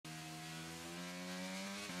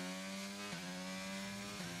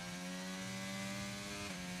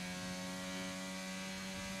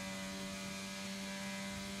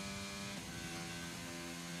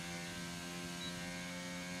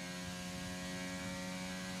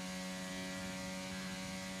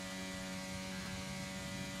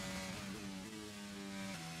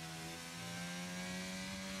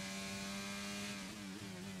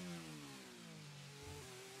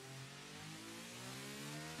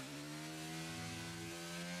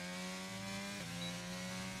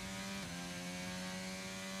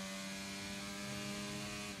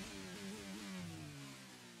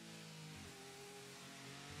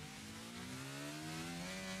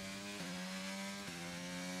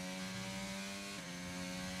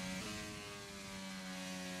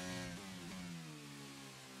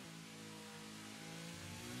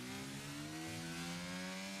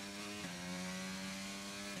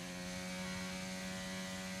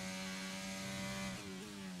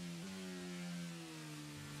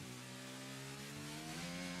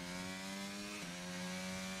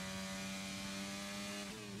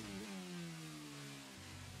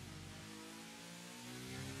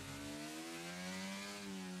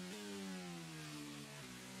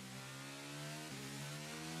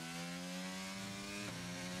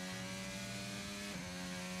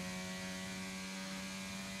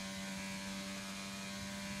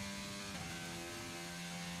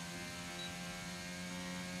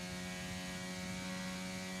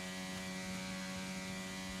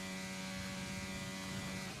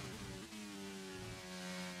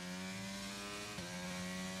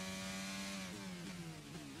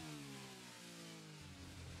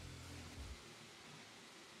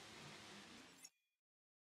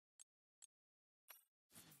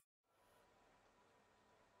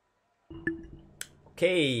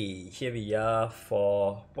Okay, here we are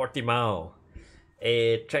for Portimao,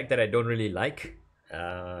 a track that I don't really like.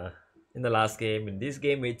 In the last game, in this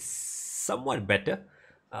game, it's somewhat better.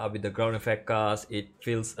 With the ground effect cars, it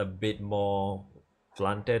feels a bit more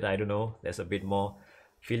planted. I don't know, there's a bit more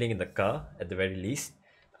feeling in the car at the very least.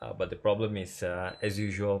 But the problem is, as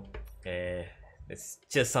usual, it's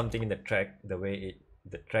just something in the track, the way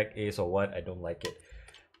the track is or what. I don't like it.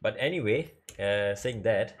 But anyway, saying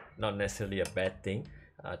that, not necessarily a bad thing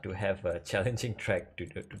to have a challenging track to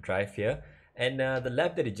drive here. And the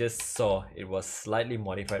lap that you just saw, it was slightly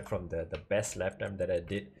modified from the best lap time that I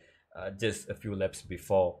did just a few laps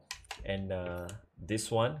before. And this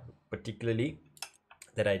one particularly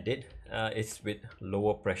that I did is with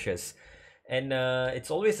lower pressures. And it's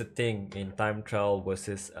always a thing in time trial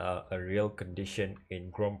versus a real condition in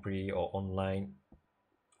Grand Prix or online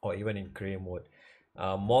or even in career mode.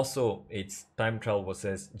 More so, it's time trial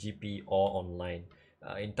versus GP or online.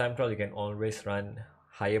 In time trial, you can always run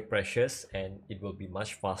higher pressures and it will be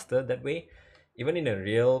much faster that way. Even in a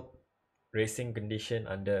real racing condition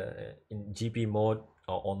under in GP mode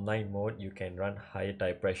or online mode, you can run higher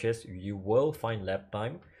tire pressures. You will find lap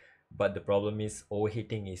time, but the problem is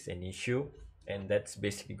overheating is an issue, and that's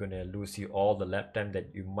basically going to lose you all the lap time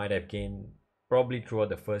that you might have gained probably throughout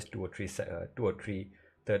the first two or three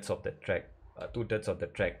thirds of the track, 2/3 of the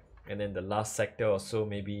track, and then the last sector or so,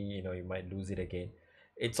 maybe you might lose it again.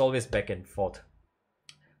 It's always back and forth.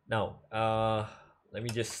 Now let me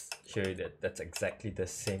just show you that that's exactly the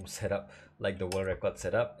same setup like the world record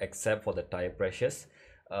setup, except for the tire pressures.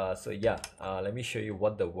 So yeah, let me show you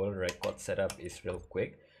what the world record setup is real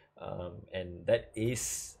quick. And that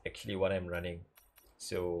is actually what I'm running.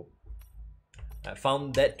 So I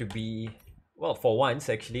found that to be, well, for once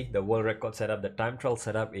actually, the world record setup, the time trial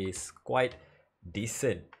setup is quite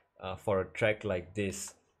decent for a track like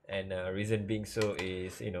this. And reason being so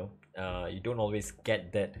is, you don't always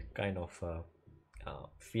get that kind of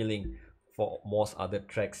feeling for most other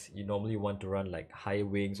tracks. You normally want to run like high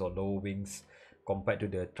wings or low wings compared to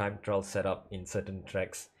the time trial setup in certain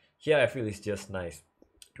tracks. Here I feel it's just nice.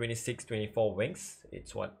 26, 24 wings,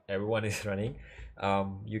 it's what everyone is running.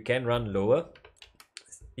 You can run lower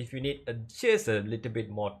if you need just a little bit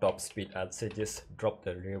more top speed. I'd say just drop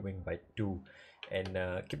the rear wing by 2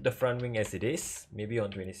 and keep the front wing as it is, maybe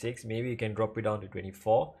on 26. Maybe you can drop it down to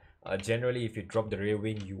 24. Generally, if you drop the rear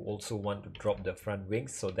wing, you also want to drop the front wing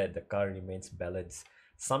so that the car remains balanced.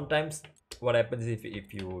 Sometimes what happens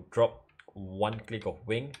if you drop one click of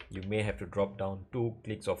wing, you may have to drop down 2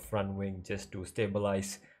 clicks of front wing just to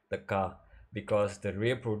stabilize the car, because the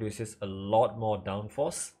rear produces a lot more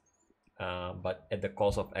downforce, but at the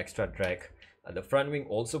cost of extra drag. The front wing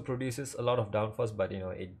also produces a lot of downforce, but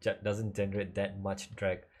it doesn't generate that much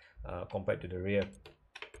drag compared to the rear.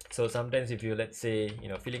 So sometimes if you, let's say,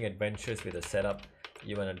 feeling adventurous with the setup,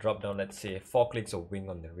 you want to drop down, let's say, 4 clicks of wing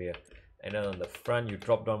on the rear, and then on the front you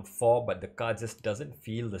drop down 4, but the car just doesn't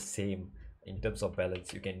feel the same in terms of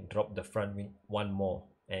balance. You can drop the front wing 1 more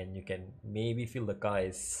and you can maybe feel the car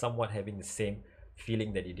is somewhat having the same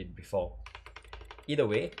feeling that you did before. Either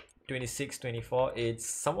way, 26, 24, it's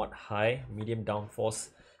somewhat high medium downforce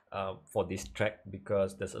for this track,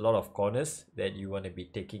 because there's a lot of corners that you want to be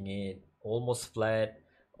taking it almost flat,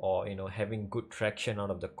 or having good traction out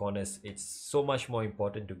of the corners. It's so much more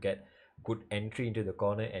important to get good entry into the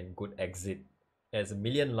corner and good exit. There's a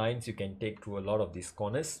million lines you can take through a lot of these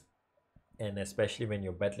corners, and especially when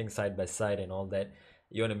you're battling side by side and all that,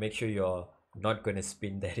 you want to make sure you're not going to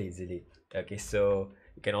spin that easily. Okay, so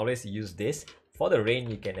you can always use this. For the rain,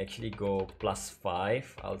 you can actually go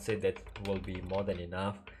 +5. I'll say that will be more than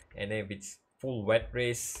enough. And if it's full wet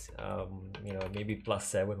race, maybe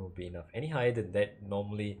 +7 will be enough. Any higher than that,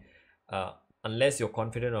 normally, unless you're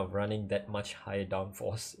confident of running that much higher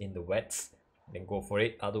downforce in the wets, then go for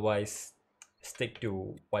it. Otherwise, stick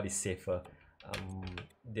to what is safer.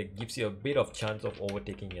 That gives you a bit of chance of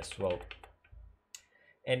overtaking as well.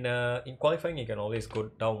 And in qualifying, you can always go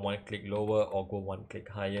down 1 click lower or go 1 click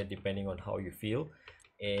higher, depending on how you feel.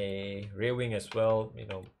 A rear wing as well,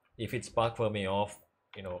 if it's park firmly off,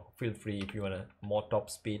 feel free. If you want a more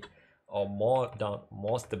top speed or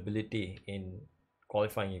more stability in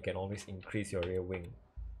qualifying, you can always increase your rear wing.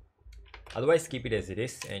 Otherwise, keep it as it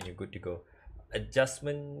is and you're good to go.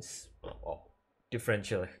 Adjustments,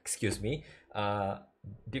 differential, excuse me,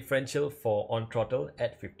 differential for on throttle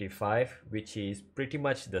at 55, which is pretty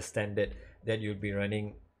much the standard that you'll be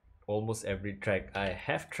running almost every track. I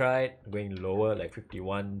have tried going lower, like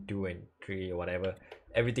 51, 2 and 3 or whatever,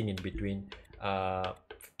 everything in between.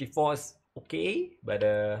 54 is okay, but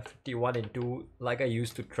 51 and 2, like I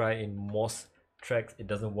used to try in most tracks, it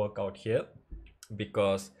doesn't work out here.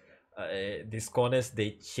 because these corners,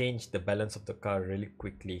 they change the balance of the car really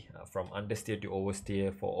quickly, from understeer to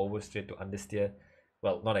oversteer, for oversteer to understeer.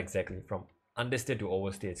 Well, not exactly from understeer to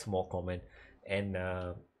oversteer, it's more common. And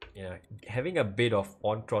you know, having a bit of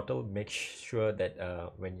on throttle makes sure that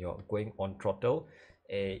when you're going on throttle,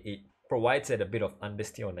 it provides a bit of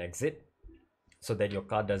understeer on exit, so that your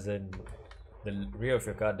car doesn't, the rear of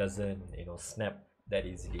your car doesn't, you know, snap that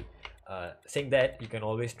easily. Saying that, you can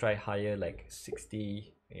always try higher, like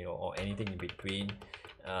 60, you know, or anything in between.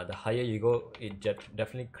 The higher you go, it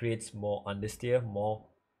definitely creates more understeer, more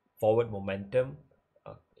forward momentum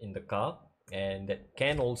in the car, and that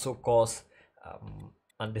can also cause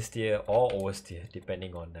understeer or oversteer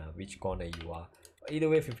depending on which corner you are. Either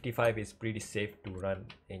way, 55 is pretty safe to run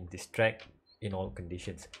in this track in all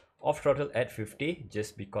conditions. Off throttle at 50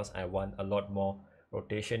 just because I want a lot more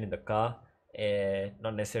rotation in the car, and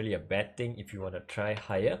not necessarily a bad thing. If you want to try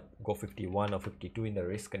higher, go 51 or 52 in the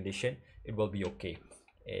race condition, it will be okay.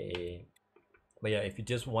 But yeah, if you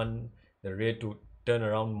just want the rear to turn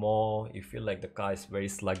around more, you feel like the car is very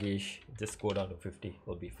sluggish, just go down to 50,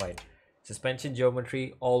 will be fine. Suspension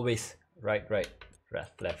geometry, always right,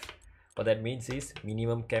 left, left. What that means is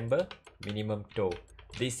minimum camber, minimum toe.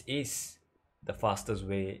 This is the fastest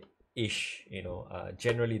way ish, you know,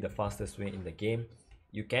 generally the fastest way in the game.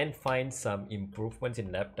 You can find some improvements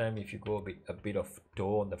in lap time if you go a bit of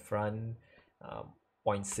toe on the front, 0.6,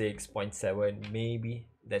 0.7 maybe.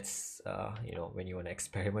 That's you know, when you want to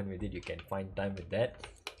experiment with it, you can find time with that.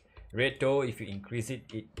 Rear toe, if you increase it,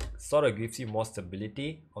 it sort of gives you more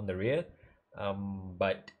stability on the rear,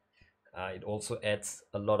 but it also adds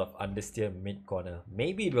a lot of understeer mid corner.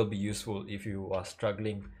 Maybe it will be useful if you are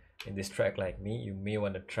struggling in this track like me. You may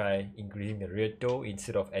want to try increasing the rear toe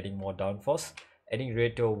instead of adding more downforce. Adding rear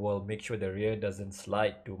toe will make sure the rear doesn't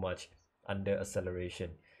slide too much under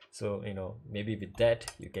acceleration. So, you know, maybe with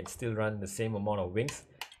that you can still run the same amount of wings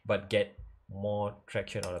but get more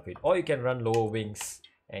traction out of it, or you can run lower wings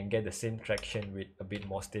and get the same traction with a bit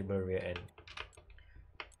more stable rear end.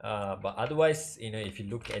 But otherwise, you know, if you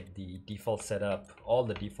look at the default setup, all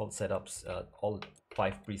the default setups, all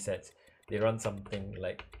 5 presets, they run something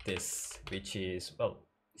like this, which is, well,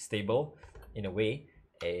 stable in a way.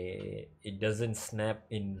 It doesn't snap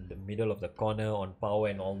in the middle of the corner on power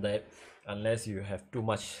and all that, unless you have too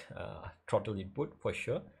much throttle input, for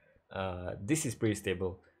sure. This is pretty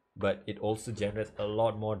stable, but it also generates a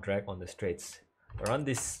lot more drag on the straights. Run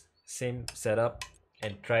this same setup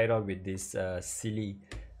and try it out with this silly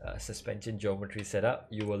suspension geometry setup.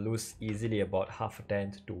 You will lose easily about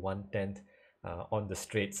 0.5 to 1/10 on the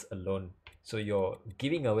straights alone. So you're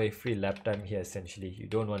giving away free lap time here essentially. You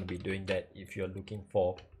don't want to be doing that if you're looking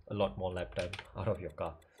for a lot more lap time out of your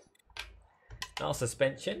car. Now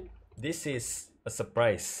suspension, this is a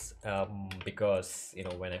surprise, because, you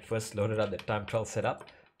know, when I first loaded up the time trial setup,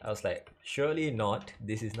 I was like, surely not,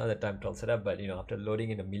 this is not a time trial setup. But you know, after loading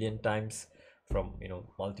it a million times from, you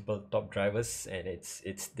know, multiple top drivers, and it's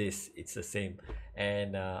the same.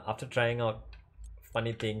 And after trying out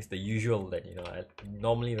funny things, the usual that, you know, I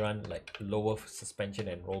normally run like lower suspension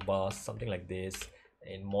and roll bars, something like this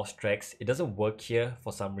in most tracks. It doesn't work here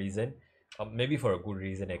for some reason, maybe for a good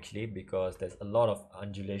reason actually, because there's a lot of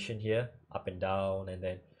undulation here, up and down, and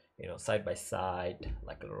then, you know, side by side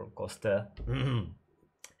like a roller coaster.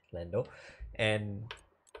 Lando, and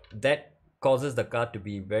that causes the car to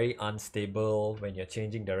be very unstable when you're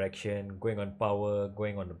changing direction, going on power,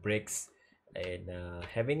 going on the brakes. And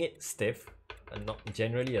having it stiff, not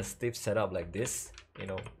generally a stiff setup like this, you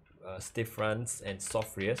know, stiff fronts and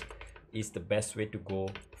soft rears is the best way to go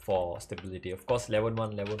for stability. Of course, level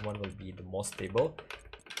 1 will be the most stable.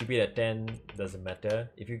 Keep it at 10, doesn't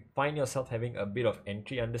matter. If you find yourself having a bit of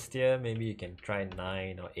entry understeer, maybe you can try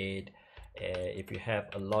 9 or 8. If you have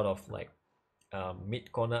a lot of like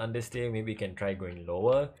mid corner understeer, maybe you can try going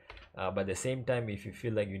lower. But at the same time, if you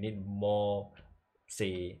feel like you need more,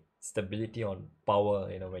 say, stability on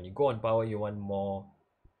power, you know, when you go on power, you want more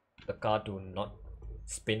the car to not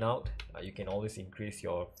spin out, you can always increase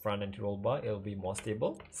your front anti roll bar, it'll be more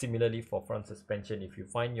stable. Similarly for front suspension, if you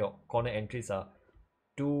find your corner entries are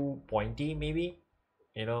too pointy, maybe,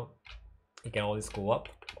 you know, you can always go up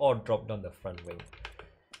or drop down the front wing.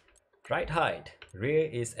 Ride height, rear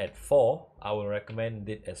is at 4. I will recommend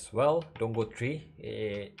it as well. Don't go 3,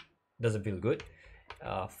 it doesn't feel good.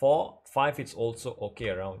 4, 5, it's also okay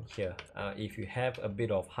around here. If you have a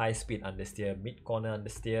bit of high speed understeer, mid corner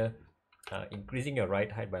understeer, increasing your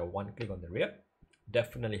ride height by 1 click on the rear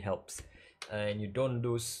definitely helps, and you don't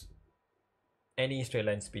lose any straight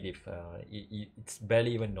line speed. If it's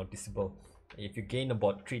barely even noticeable. If you gain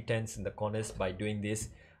about 3/10 in the corners by doing this,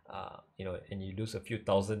 and you lose a few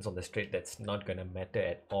thousands on the straight, that's not gonna matter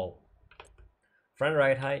at all. Front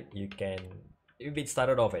ride height, you can, if it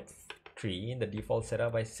started off at 3 in the default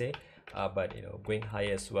setup, I say, but going high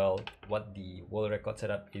as well, what the world record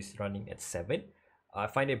setup is running at 7. I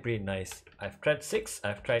find it pretty nice. I've tried 6,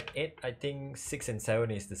 I've tried 8. I think 6 and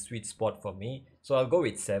 7 is the sweet spot for me, so I'll go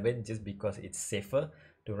with 7 just because it's safer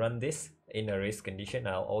to run this in a race condition.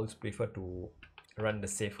 I'll always prefer to run the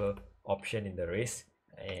safer option in the race,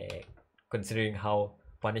 considering how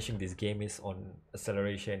punishing this game is on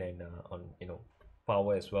acceleration and on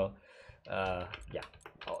power as well. Yeah,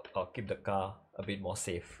 I'll keep the car a bit more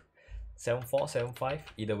safe. 7.4, 7.5,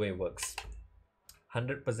 either way works.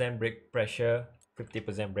 100% brake pressure,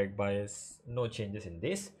 50% brake bias, no changes in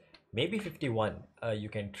this. Maybe 51. You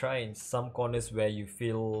can try in some corners where you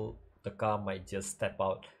feel the car might just step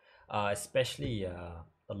out, especially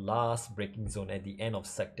the last braking zone at the end of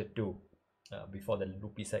sector 2, before the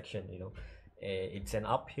loopy section. It's an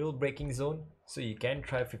uphill braking zone, so you can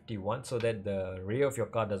try 51 so that the rear of your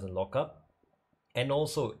car doesn't lock up. And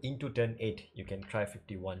also into turn 8 you can try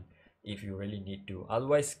 51 if you really need to.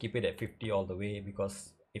 Otherwise keep it at 50 all the way,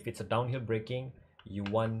 because if it's a downhill braking, you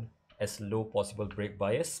want as low possible brake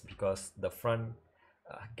bias, because the front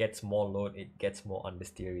gets more load, it gets more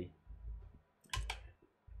understeery.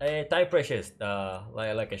 Tire pressures,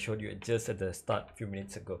 like I showed you just at the start a few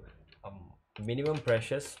minutes ago. Minimum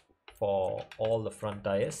pressures for all the front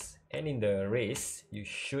tires, and in the race you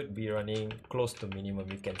should be running close to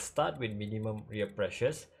minimum. You can start with minimum rear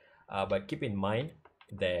pressures, but keep in mind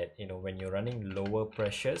that when you're running lower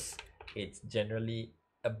pressures, it's generally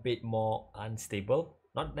a bit more unstable.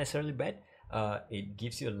 Not necessarily bad, it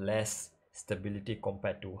gives you less stability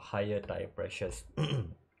compared to higher tire pressures.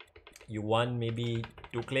 You want maybe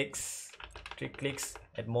 2 clicks, 3 clicks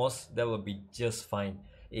at most, that will be just fine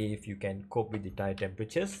if you can cope with the tire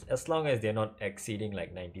temperatures, as long as they're not exceeding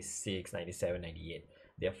like 96, 97, 98.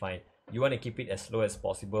 They're fine. You want to keep it as low as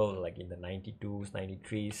possible, like in the 92s,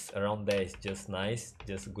 93s, around there is just nice,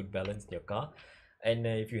 just a good balance in your car. And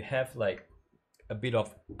if you have like a bit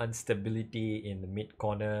of instability in the mid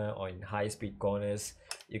corner or in high speed corners,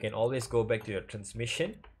 you can always go back to your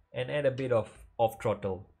transmission and add a bit of off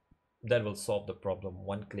throttle. That will solve the problem.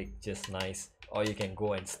 1 click, just nice. Or you can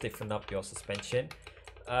go and stiffen up your suspension,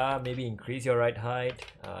 maybe increase your ride height,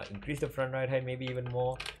 increase the front ride height maybe even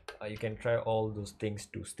more. You can try all those things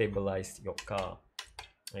to stabilize your car.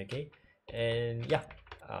 Okay, and yeah,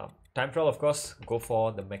 time trial, of course, go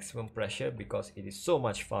for the maximum pressure because it is so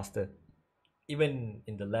much faster. Even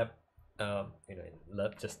in the lab, in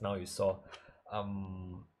lab just now you saw,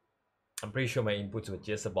 I'm pretty sure my inputs were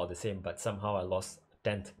just about the same, but somehow I lost a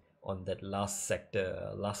tenth on that last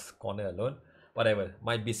sector, last corner alone. Whatever,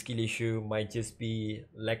 might be skill issue, might just be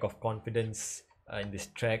lack of confidence in this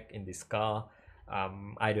track, in this car.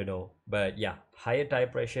 I don't know, but yeah, higher tire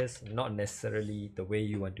pressures, not necessarily the way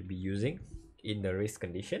you want to be using in the race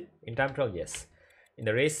condition. In time trial, yes. In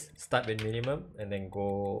the race, start with minimum and then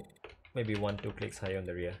go maybe 1-2 clicks higher on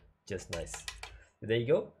the rear, just nice. So there you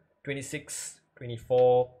go, 26,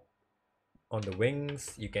 24 on the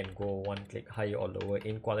wings. You can go 1 click higher or lower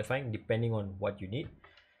in qualifying depending on what you need.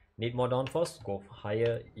 Need more downforce, go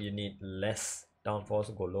higher. You need less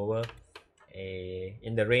downforce, go lower.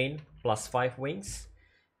 In the rain, +5 wings.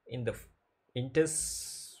 In the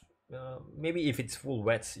inters, maybe if it's full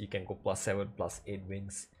wets, you can go +7, +8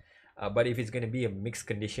 wings. But if it's going to be a mixed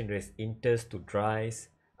condition race, inters to dries,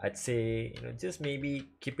 I'd say just maybe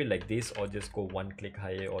keep it like this, or just go 1 click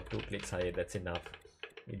higher or 2 clicks higher. That's enough.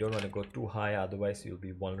 You don't want to go too high, otherwise you'll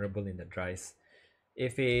be vulnerable in the dries.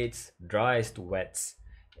 If it's dries to wets,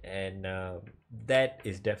 and that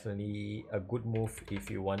is definitely a good move if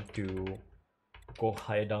you want to go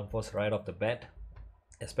higher downforce right off the bat,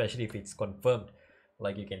 especially if it's confirmed,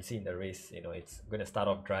 like you can see in the race. It's going to start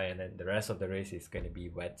off dry and then the rest of the race is going to be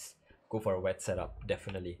wets. Go for a wet setup,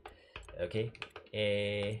 definitely. Okay,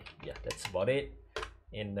 yeah, that's about it.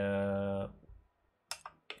 In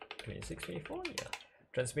 26, 24, yeah.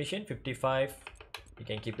 Transmission 55, you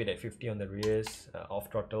can keep it at 50 on the rears. Off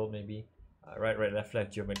throttle maybe. Right, left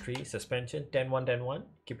geometry. Suspension 10-1, 10-1,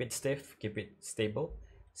 keep it stiff, keep it stable.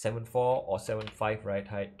 7.4 or 7.5 ride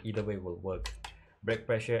height, either way will work. Brake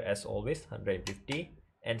pressure as always 150,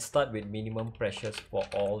 and start with minimum pressures for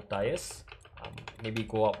all tires. Maybe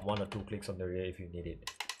go up 1 or 2 clicks on the rear if you need it.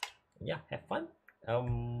 Yeah, have fun. I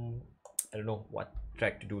don't know what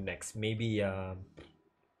track to do next. Maybe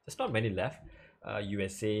there's not many left.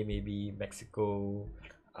 USA, maybe Mexico,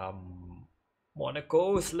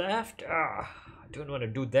 Monaco's left. I don't want to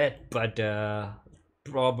do that, but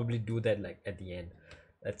probably do that like at the end.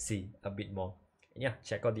 Let's see a bit more. And yeah,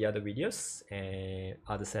 check out the other videos and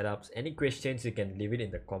other setups. Any questions, you can leave it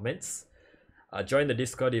in the comments. Join the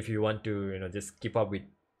Discord if you want to, just keep up with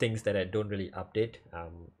things that I don't really update.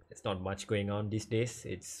 It's not much going on these days.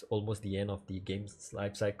 It's almost the end of the game's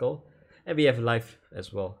life cycle, and we have life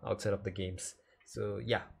as well outside of the games. So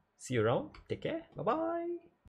yeah, see you around. Take care. Bye bye.